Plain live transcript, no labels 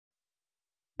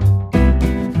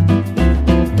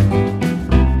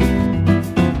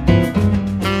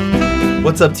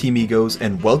What's up, Teamigos,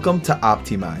 and welcome to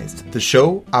Optimized, the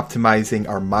show optimizing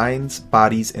our minds,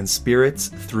 bodies, and spirits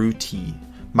through tea.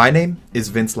 My name is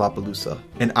Vince LaPalusa,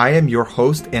 and I am your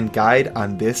host and guide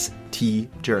on this tea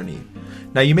journey.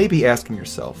 Now, you may be asking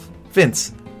yourself,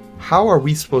 Vince, how are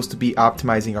we supposed to be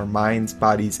optimizing our minds,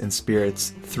 bodies, and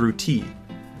spirits through tea?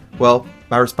 Well,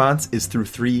 my response is through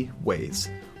three ways.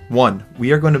 One,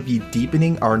 we are going to be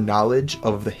deepening our knowledge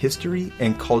of the history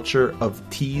and culture of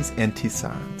teas and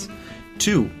tisanes.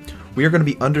 Two, we are going to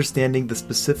be understanding the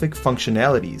specific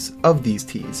functionalities of these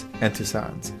teas and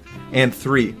tisanes. And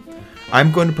three,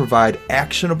 I'm going to provide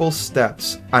actionable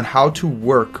steps on how to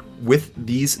work with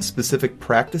these specific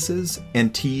practices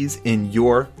and teas in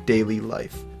your daily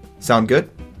life. Sound good?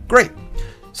 Great!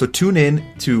 So tune in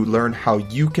to learn how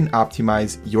you can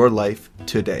optimize your life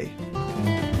today.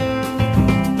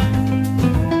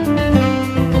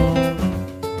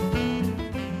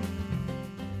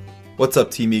 What's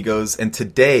up, Teamigos? And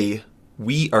today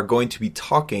we are going to be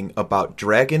talking about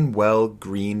Dragon Well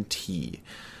green tea.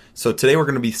 So today we're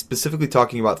going to be specifically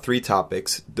talking about three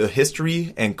topics: the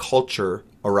history and culture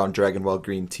around Dragon Well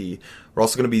green tea. We're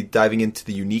also going to be diving into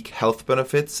the unique health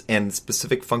benefits and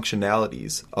specific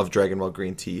functionalities of Dragon Well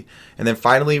green tea. And then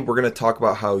finally, we're going to talk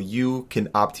about how you can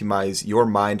optimize your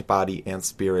mind, body, and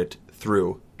spirit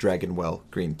through Dragon Well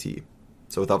green tea.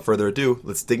 So without further ado,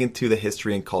 let's dig into the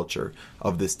history and culture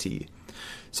of this tea.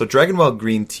 So Dragon Well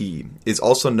green tea is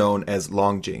also known as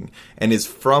Longjing and is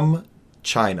from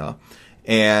China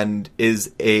and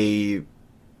is a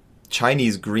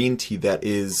Chinese green tea that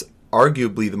is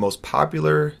arguably the most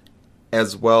popular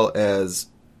as well as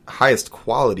highest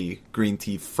quality green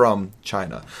tea from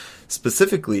China.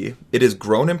 Specifically, it is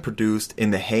grown and produced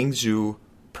in the Hangzhou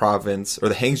province or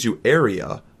the Hangzhou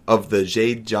area of the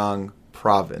Zhejiang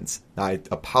province. Now, I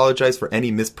apologize for any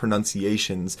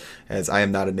mispronunciations as I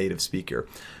am not a native speaker.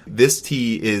 This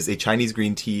tea is a Chinese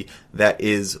green tea that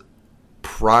is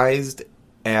prized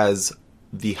as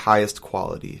the highest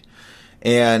quality.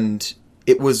 And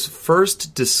it was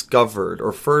first discovered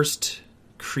or first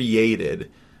created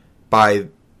by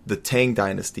the Tang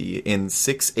Dynasty in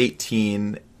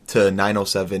 618 to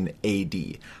 907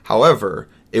 AD. However,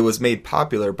 it was made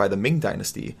popular by the Ming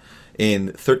Dynasty in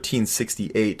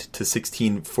 1368 to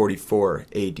 1644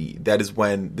 AD. That is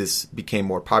when this became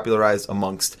more popularized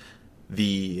amongst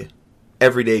the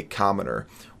everyday commoner,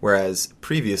 whereas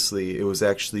previously it was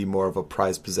actually more of a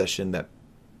prized possession that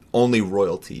only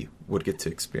royalty would get to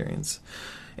experience.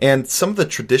 And some of the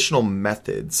traditional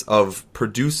methods of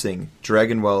producing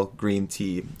Dragon Well green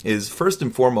tea is, first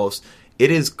and foremost, it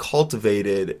is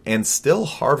cultivated and still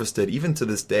harvested even to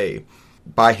this day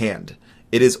by hand.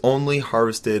 It is only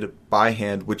harvested by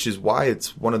hand, which is why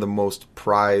it's one of the most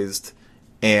prized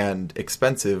and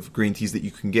expensive green teas that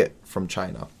you can get from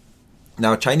China.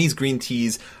 Now, Chinese green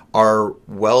teas are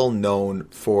well known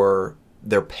for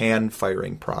their pan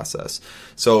firing process.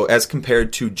 So as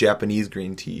compared to Japanese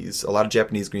green teas, a lot of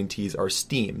Japanese green teas are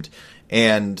steamed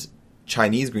and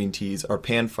Chinese green teas are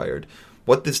pan fired.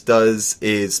 What this does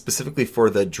is, specifically for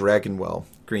the Dragon Well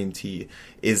green tea,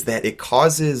 is that it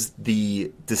causes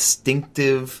the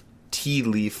distinctive tea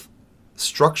leaf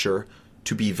structure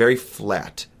to be very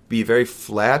flat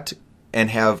and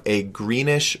have a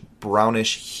greenish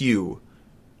brownish hue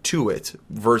to it,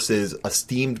 versus a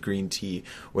steamed green tea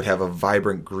would have a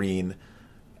vibrant green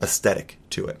aesthetic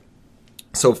to it.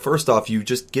 So first off, you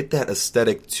just get that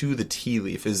aesthetic to the tea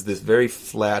leaf, is this very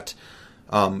flat,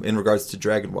 in regards to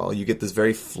Dragon Well, you get this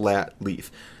very flat leaf.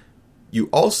 You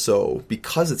also,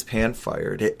 because it's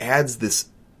pan-fired, it adds this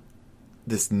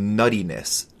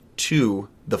nuttiness to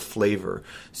the flavor.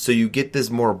 So you get this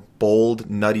more bold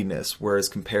nuttiness, whereas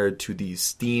compared to these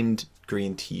steamed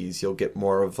green teas, you'll get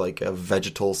more of like a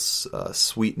vegetal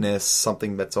sweetness,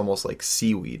 something that's almost like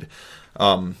seaweed.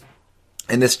 And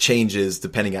this changes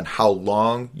depending on how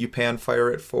long you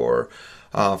pan-fire it for.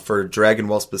 For Dragon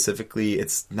Well specifically,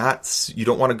 it's not, you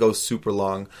don't want to go super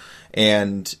long,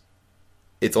 and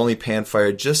it's only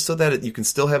pan-fired just so that you can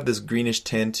still have this greenish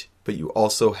tint, but you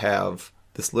also have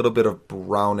this little bit of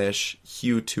brownish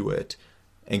hue to it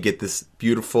and get this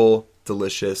beautiful,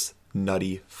 delicious,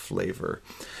 nutty flavor.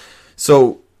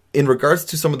 So in regards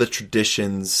to some of the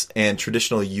traditions and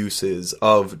traditional uses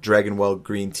of Dragon Well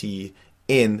green tea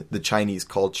in the Chinese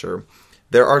culture,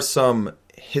 there are some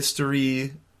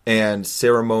history and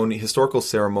historical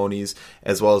ceremonies,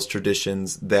 as well as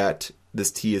traditions that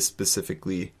this tea is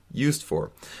specifically used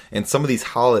for. And some of these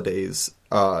holidays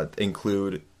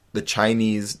include the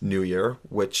Chinese New Year,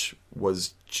 which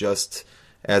was just,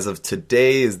 as of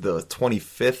today, is the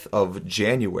 25th of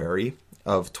January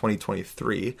of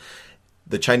 2023.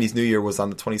 The Chinese New Year was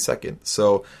on the 22nd.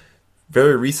 So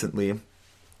very recently,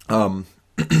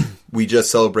 we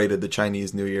just celebrated the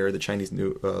Chinese New Year, the Chinese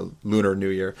Lunar New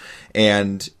Year,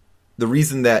 and the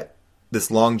reason that this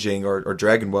Longjing or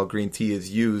Dragon Well green tea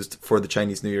is used for the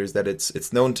Chinese New Year is that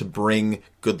it's known to bring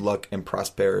good luck and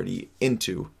prosperity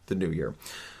into the New Year.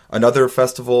 Another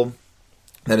festival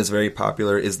that is very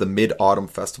popular is the Mid-Autumn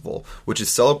Festival, which is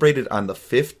celebrated on the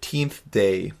 15th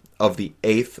day of the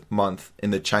 8th month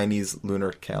in the Chinese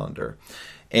lunar calendar.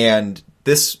 And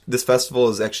this festival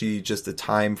is actually just a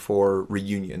time for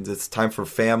reunions. It's time for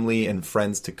family and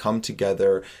friends to come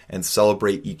together and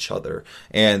celebrate each other.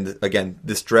 And again,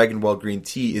 this Dragon Well green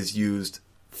tea is used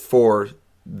for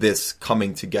this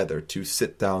coming together, to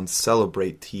sit down,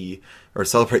 celebrate tea, or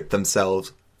celebrate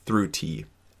themselves through tea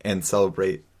and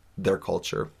celebrate their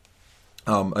culture.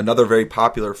 Another very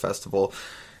popular festival,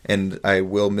 and I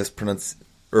will mispronounce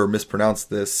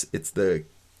this, it's the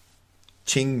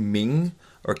Qingming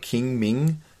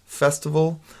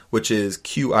Festival, which is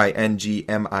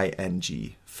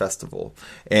Qingming Festival.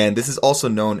 And this is also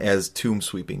known as Tomb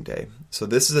Sweeping Day. So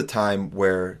this is a time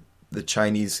where the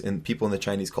Chinese and people in the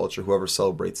Chinese culture, whoever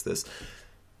celebrates this,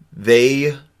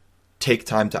 they take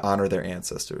time to honor their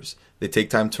ancestors. They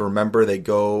take time to remember, they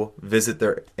go visit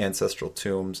their ancestral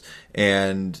tombs,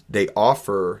 and they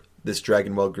offer this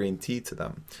Dragon Well green tea to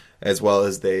them, as well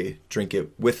as they drink it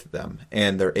with them.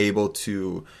 And they're able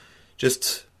to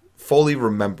just fully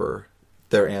remember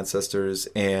their ancestors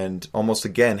and almost,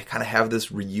 again, kind of have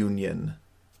this reunion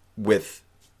with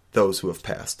those who have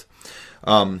passed.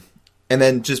 And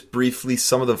then just briefly,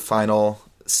 some of the final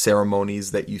ceremonies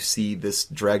that you see this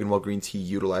Dragon Well green tea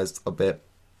utilized a bit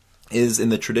is in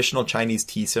the traditional Chinese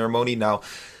tea ceremony. Now,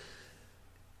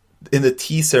 in the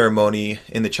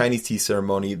Chinese tea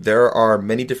ceremony, there are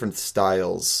many different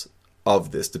styles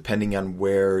of this, depending on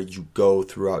where you go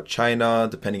throughout China,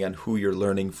 depending on who you're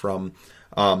learning from.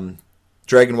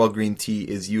 Dragon Well green tea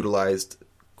is utilized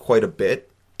quite a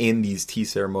bit in these tea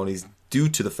ceremonies due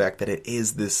to the fact that it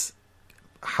is this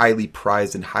highly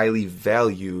prized and highly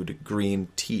valued green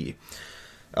tea.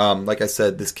 Like I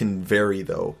said, this can vary,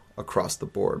 though, across the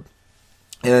board.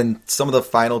 And some of the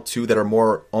final two that are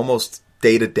more almost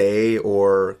day-to-day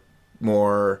or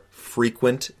more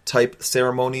frequent type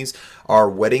ceremonies are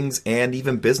weddings and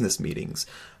even business meetings.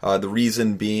 The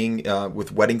reason being,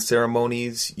 with wedding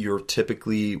ceremonies, you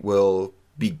typically will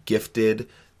be gifted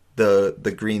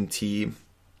the green tea.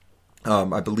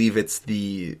 I believe it's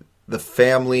the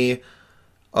family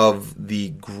of the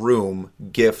groom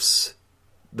gifts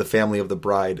the family of the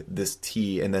bride this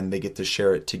tea, and then they get to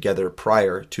share it together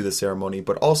prior to the ceremony,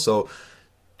 but also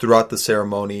throughout the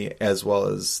ceremony, as well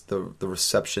as the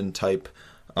reception type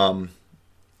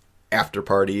after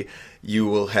party. You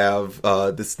will have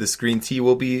this green tea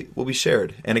will be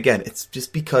shared. And again, it's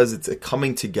just because it's a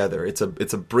coming together. It's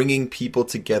a bringing people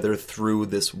together through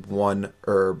this one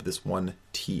herb, this one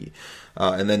tea.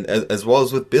 And then as well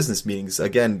as with business meetings,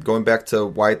 again, going back to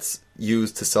why it's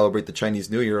used to celebrate the Chinese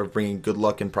New Year of bringing good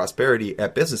luck and prosperity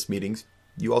at business meetings,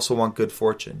 you also want good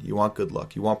fortune. You want good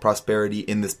luck. You want prosperity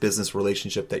in this business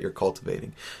relationship that you're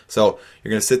cultivating. So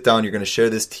you're going to sit down, you're going to share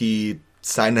this tea,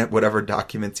 sign whatever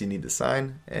documents you need to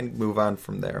sign, and move on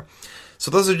from there.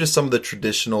 So those are just some of the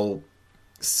traditional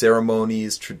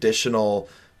ceremonies, traditional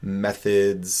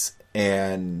methods,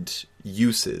 and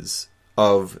uses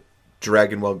of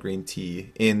Dragon Well green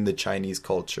tea in the Chinese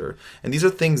culture. And these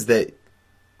are things that,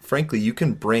 frankly, you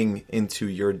can bring into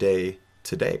your day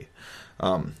today.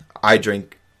 I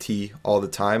drink tea all the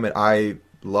time, and I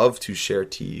love to share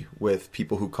tea with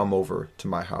people who come over to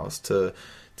my house to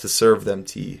serve them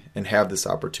tea and have this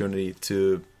opportunity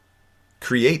to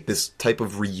create this type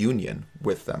of reunion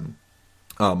with them.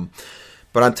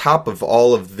 But on top of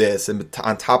all of this, and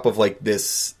on top of like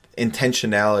this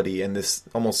intentionality and this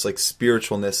almost like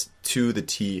spiritualness to the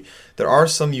tea, there are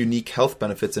some unique health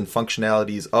benefits and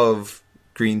functionalities of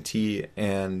green tea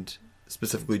and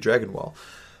specifically Dragon Well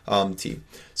tea.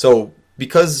 So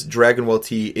because Dragon Well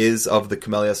tea is of the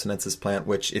Camellia sinensis plant,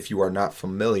 which if you are not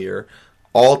familiar,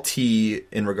 all tea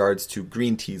in regards to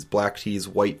green teas, black teas,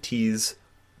 white teas,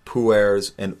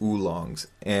 pu'ers, and oolongs,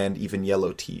 and even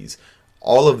yellow teas,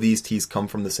 all of these teas come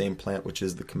from the same plant, which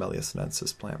is the Camellia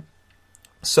sinensis plant.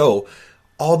 So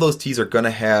all those teas are going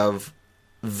to have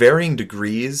varying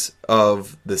degrees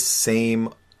of the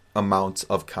same amounts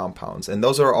of compounds. And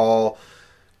those are all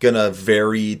going to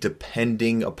vary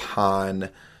depending upon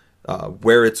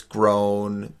where it's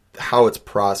grown, how it's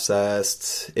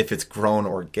processed, if it's grown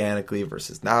organically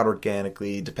versus not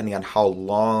organically, depending on how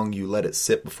long you let it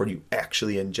sit before you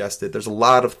actually ingest it. There's a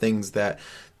lot of things that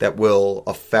will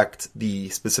affect the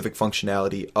specific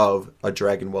functionality of a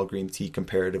Dragon Well green tea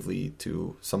comparatively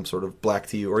to some sort of black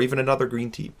tea or even another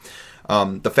green tea.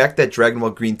 The fact that Dragon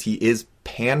Well green tea is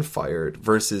pan-fired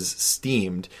versus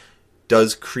steamed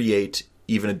does create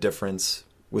even a difference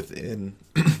within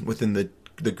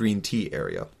the green tea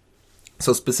area.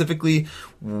 So specifically,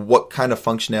 what kind of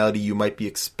functionality you might be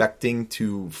expecting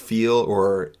to feel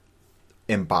or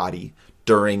embody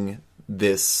during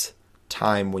this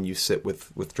time when you sit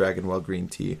with Dragon Well green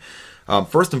tea.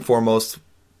 First and foremost,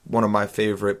 one of my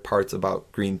favorite parts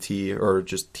about green tea, or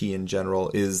just tea in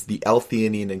general, is the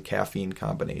L-theanine and caffeine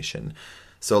combination.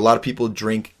 So a lot of people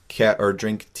drink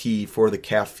tea for the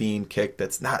caffeine kick.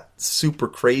 That's not super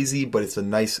crazy, but it's a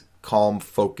nice, calm,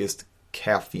 focused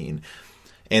caffeine.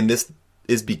 And this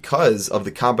is because of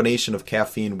the combination of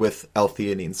caffeine with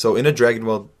L-theanine. So in a Dragon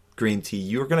Well green tea,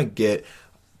 you're going to get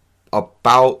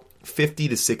about 50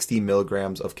 to 60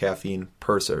 milligrams of caffeine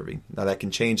per serving. Now that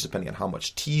can change depending on how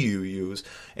much tea you use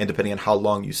and depending on how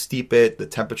long you steep it, the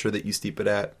temperature that you steep it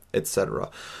at, etc.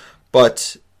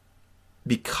 But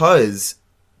because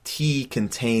tea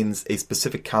contains a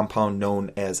specific compound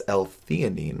known as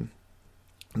L-theanine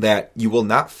that you will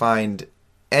not find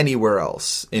anywhere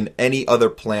else in any other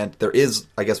plant. There is,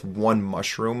 I guess, one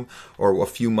mushroom or a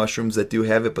few mushrooms that do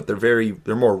have it, but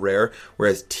they're more rare.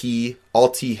 Whereas all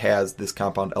tea has this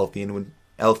compound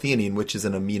L-theanine, which is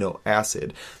an amino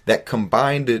acid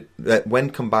that when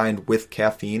combined with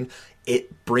caffeine,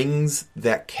 it brings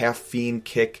that caffeine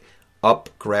kick up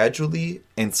gradually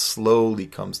and slowly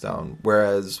comes down.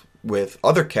 Whereas with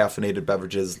other caffeinated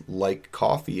beverages like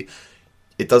coffee,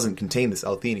 it doesn't contain this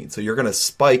L-theanine. So you're going to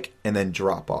spike and then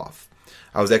drop off.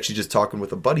 I was actually just talking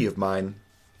with a buddy of mine,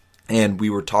 and we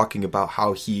were talking about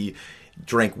how he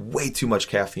drank way too much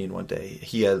caffeine one day.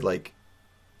 He's like,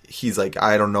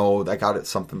 I don't know, I got it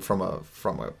something from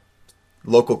a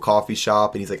local coffee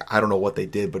shop, and he's like, I don't know what they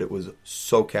did, but it was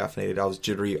so caffeinated. I was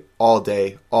jittery all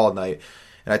day, all night.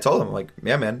 And I told him, I'm like,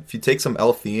 yeah, man, if you take some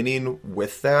L-theanine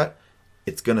with that,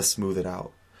 it's going to smooth it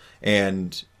out.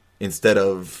 And instead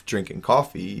of drinking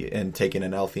coffee and taking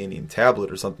an L-theanine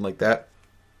tablet or something like that,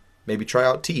 maybe try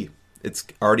out tea. It's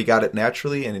already got it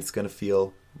naturally, and it's going to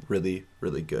feel really,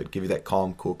 really good. Give you that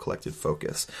calm, cool, collected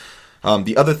focus.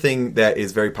 The other thing that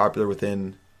is very popular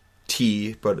within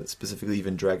tea, but specifically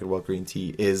even Dragon Well green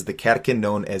tea, is the catechin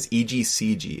known as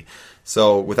EGCG.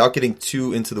 So without getting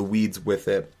too into the weeds with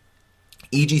it,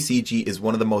 EGCG is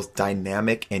one of the most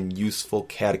dynamic and useful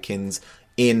catechins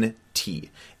in tea.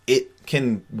 It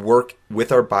can work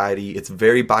with our body. It's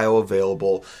very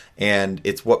bioavailable, and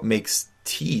it's what makes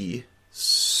tea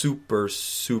super,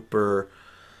 super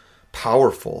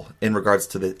powerful in regards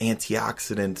to the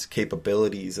antioxidant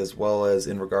capabilities, as well as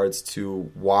in regards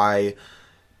to why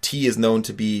tea is known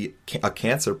to be a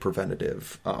cancer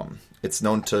preventative. It's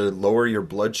known to lower your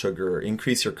blood sugar,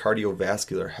 increase your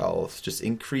cardiovascular health, just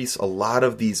increase a lot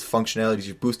of these functionalities.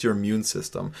 You boost your immune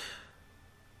system.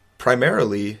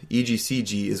 Primarily,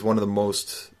 EGCG is one of the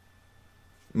most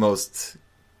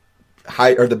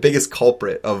high, or the biggest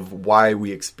culprit of why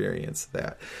we experience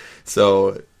that.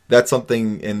 So that's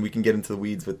something, and we can get into the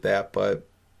weeds with that, but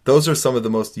those are some of the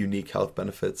most unique health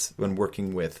benefits when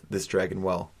working with this Dragon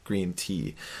Well green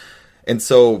tea. And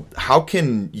so how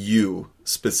can you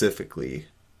specifically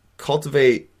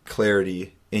cultivate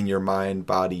clarity in your mind,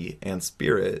 body, and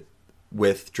spirit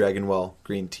with Dragon Well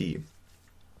green tea?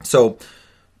 So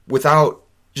without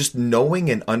just knowing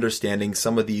and understanding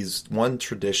some of these, one,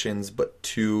 traditions, but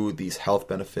two, these health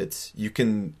benefits, you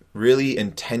can really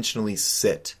intentionally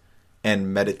sit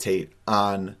and meditate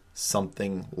on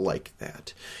something like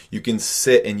that. You can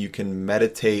sit and you can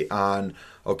meditate on,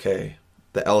 okay,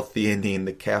 the L-theanine,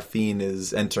 the caffeine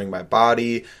is entering my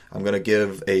body. I'm going to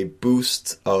give a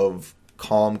boost of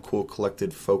calm, cool,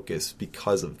 collected focus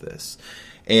because of this.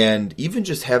 And even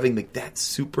just having that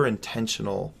super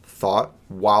intentional thought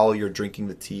while you're drinking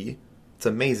the tea, it's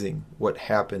amazing what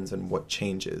happens and what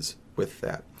changes with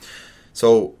that.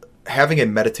 So having a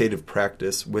meditative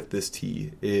practice with this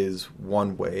tea is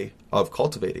one way of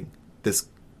cultivating this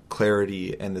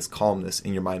clarity and this calmness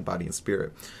in your mind, body, and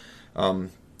spirit.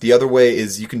 The other way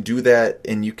is you can do that,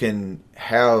 and you can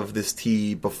have this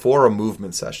tea before a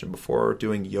movement session, before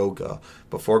doing yoga,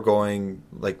 before going,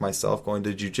 like myself, going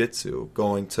to jiu-jitsu,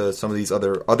 going to some of these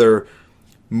other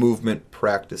movement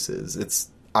practices.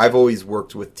 I've always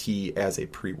worked with tea as a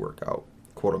pre-workout,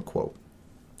 quote unquote.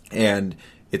 And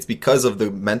It's because of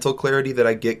the mental clarity that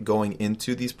I get going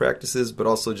into these practices, but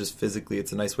also just physically,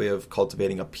 it's a nice way of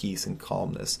cultivating a peace and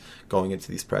calmness going into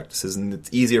these practices. And it's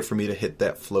easier for me to hit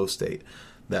that flow state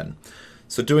then.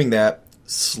 So doing that,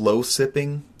 slow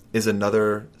sipping is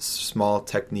another small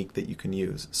technique that you can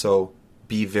use. So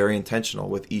be very intentional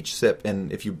with each sip.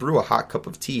 And if you brew a hot cup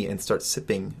of tea and start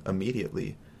sipping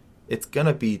immediately, it's going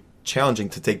to be challenging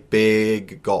to take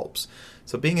big gulps.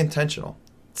 So being intentional,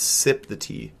 sip the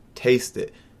tea, taste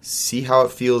it, see how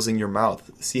it feels in your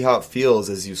mouth, see how it feels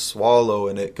as you swallow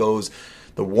and it goes,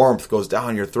 the warmth goes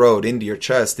down your throat, into your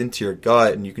chest, into your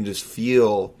gut, and you can just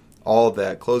feel all of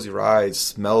that. Close your eyes,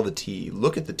 smell the tea,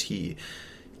 look at the tea,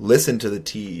 listen to the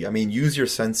tea. I mean, use your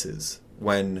senses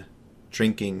when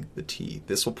drinking the tea.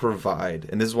 This will provide,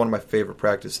 and this is one of my favorite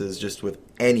practices just with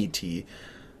any tea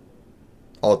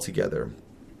altogether.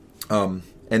 And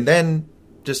then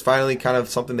just finally kind of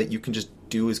something that you can just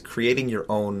do is creating your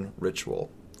own ritual.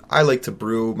 I like to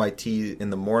brew my tea in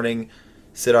the morning,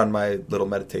 sit on my little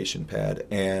meditation pad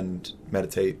and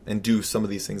meditate and do some of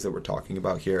these things that we're talking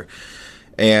about here.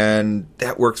 And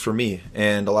that works for me.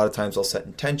 And a lot of times I'll set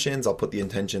intentions. I'll put the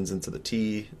intentions into the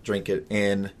tea, drink it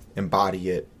in, embody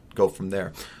it, go from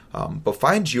there. But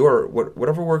find your,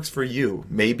 whatever works for you.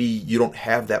 Maybe you don't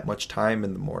have that much time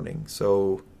in the morning.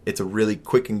 So it's a really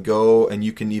quick and go, and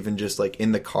you can even just like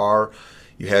in the car,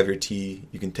 you have your tea,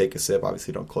 you can take a sip.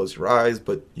 Obviously don't close your eyes,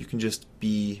 but you can just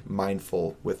be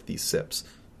mindful with these sips.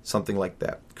 Something like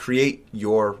that. Create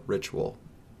your ritual.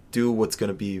 Do what's going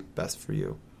to be best for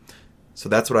you. So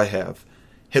that's what I have.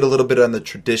 Hit a little bit on the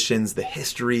traditions, the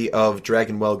history of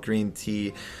Dragonwell green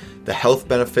tea, the health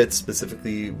benefits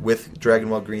specifically with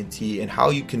Dragonwell green tea, and how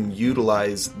you can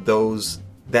utilize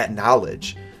that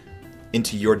knowledge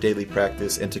into your daily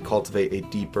practice and to cultivate a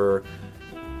deeper,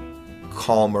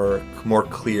 calmer, more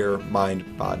clear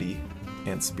mind, body,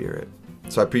 and spirit.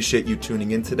 So I appreciate you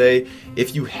tuning in today.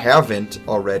 If you haven't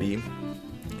already,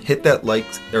 hit that like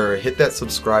or hit that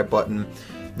subscribe button.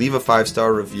 Leave a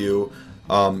 5-star review.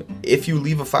 If you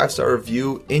leave a 5-star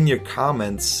review, in your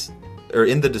comments or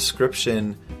in the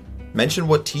description, mention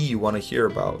what tea you want to hear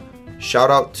about.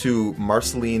 Shout out to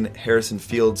Marceline Harrison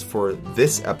Fields for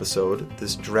this episode,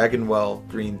 this Dragonwell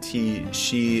green tea.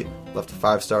 She left a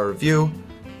 5-star review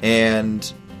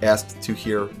and asked to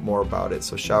hear more about it.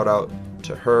 So shout out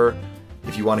to her.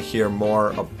 If you want to hear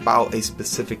more about a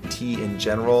specific tea in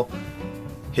general,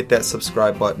 hit that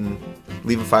subscribe button,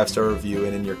 leave a 5-star review,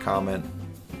 and in your comment,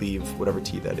 leave whatever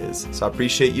tea that is. So I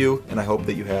appreciate you, and I hope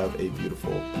that you have a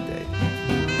beautiful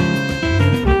day.